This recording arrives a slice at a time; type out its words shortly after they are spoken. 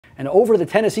And over the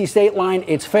Tennessee state line,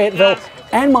 it's Fayetteville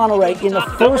and Monterey in the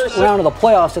first round of the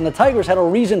playoffs, and the Tigers had a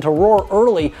reason to roar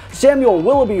early. Samuel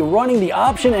Willoughby running the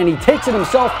option, and he takes it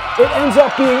himself. It ends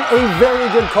up being a very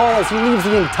good call as he leaves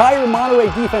the entire Monterey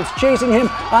defense chasing him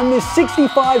on this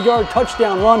 65-yard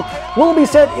touchdown run. Willoughby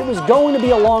said it was going to be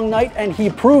a long night, and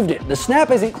he proved it. The snap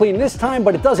isn't clean this time,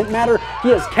 but it doesn't matter. He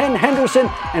has Ken Henderson,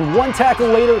 and one tackle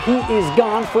later, he is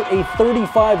gone for a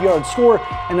 35-yard score,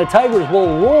 and the Tigers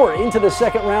will roar into the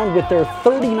second round with their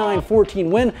 39-14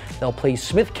 win. They'll play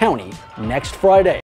Smith County next Friday.